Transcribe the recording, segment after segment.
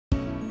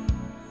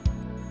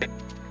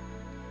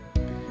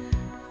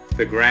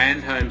The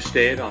grand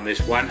homestead on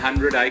this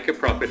 100-acre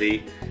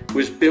property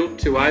was built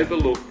to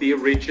overlook the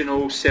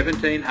original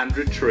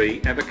 1700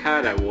 tree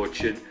avocado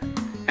orchard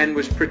and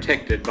was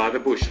protected by the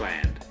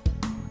bushland.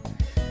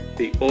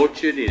 The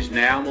orchard is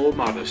now more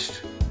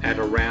modest at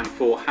around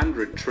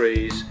 400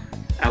 trees,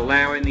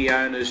 allowing the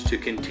owners to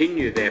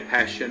continue their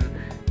passion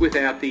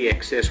without the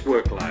excess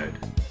workload.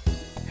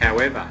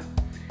 However,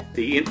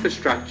 the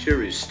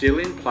infrastructure is still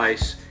in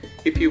place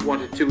if you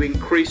wanted to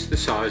increase the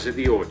size of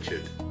the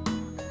orchard.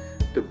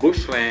 The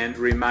bushland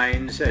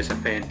remains as a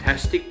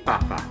fantastic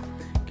buffer,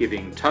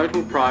 giving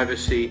total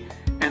privacy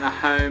and a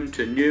home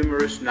to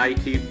numerous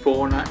native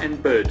fauna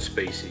and bird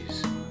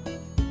species.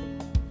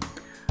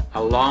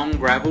 A long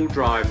gravel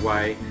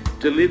driveway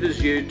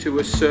delivers you to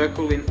a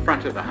circle in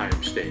front of the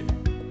homestead.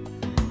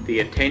 The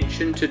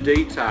attention to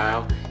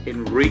detail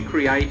in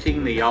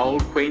recreating the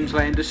old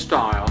Queenslander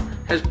style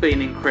has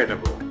been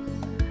incredible,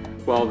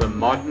 while the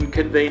modern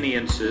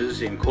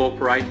conveniences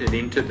incorporated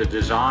into the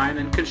design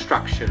and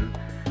construction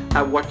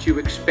are what you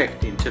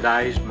expect in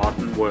today's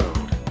modern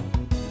world.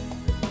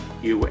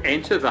 You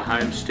enter the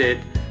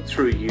homestead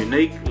through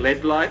unique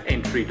leadlight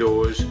entry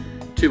doors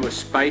to a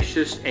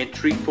spacious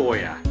entry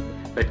foyer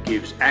that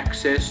gives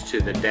access to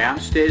the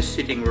downstairs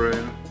sitting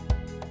room,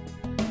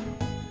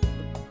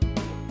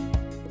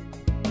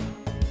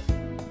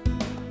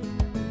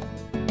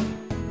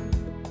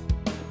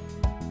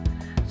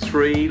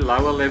 three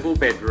lower level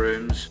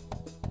bedrooms,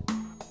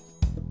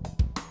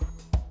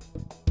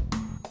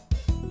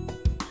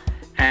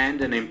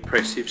 and an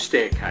impressive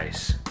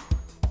staircase.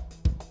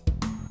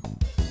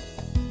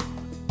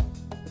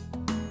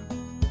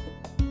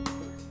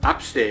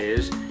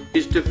 Upstairs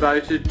is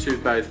devoted to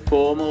both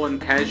formal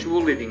and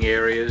casual living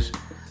areas,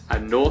 a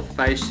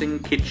north-facing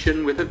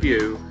kitchen with a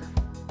view,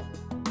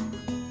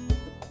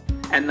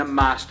 and the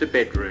master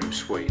bedroom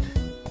suite.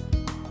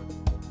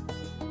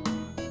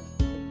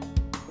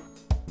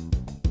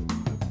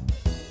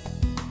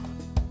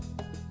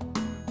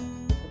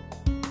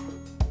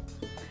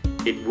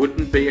 It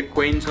wouldn't be a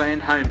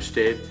Queensland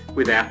homestead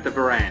without the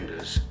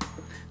verandas.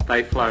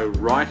 They flow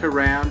right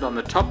around on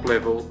the top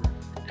level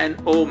and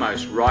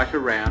almost right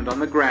around on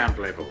the ground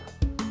level.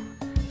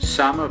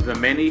 Some of the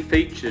many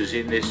features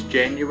in this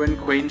genuine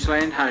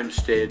Queensland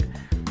homestead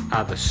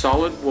are the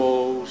solid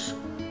walls,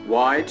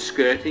 wide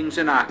skirtings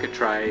and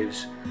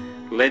architraves,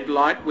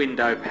 leadlight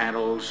window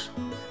panels,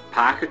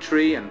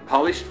 parquetry and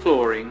polished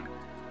flooring,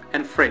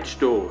 and French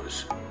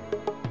doors.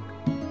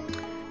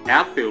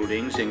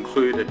 Outbuildings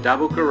include a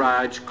double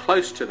garage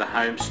close to the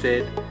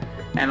homestead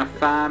and a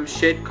farm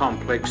shed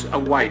complex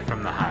away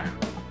from the home.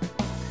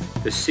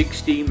 The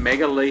 60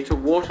 megalitre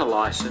water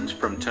licence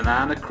from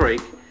Tanana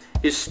Creek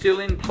is still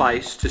in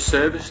place to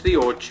service the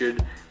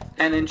orchard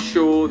and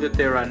ensure that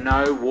there are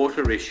no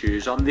water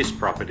issues on this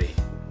property.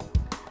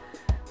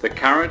 The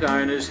current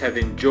owners have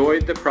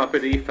enjoyed the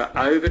property for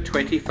over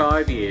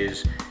 25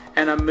 years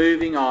and are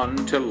moving on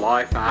to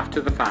life after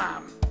the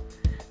farm.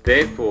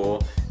 Therefore,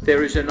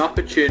 there is an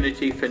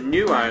opportunity for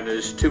new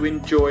owners to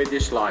enjoy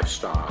this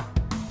lifestyle.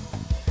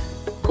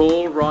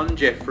 Call Ron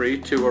Jeffrey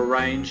to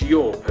arrange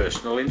your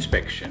personal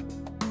inspection.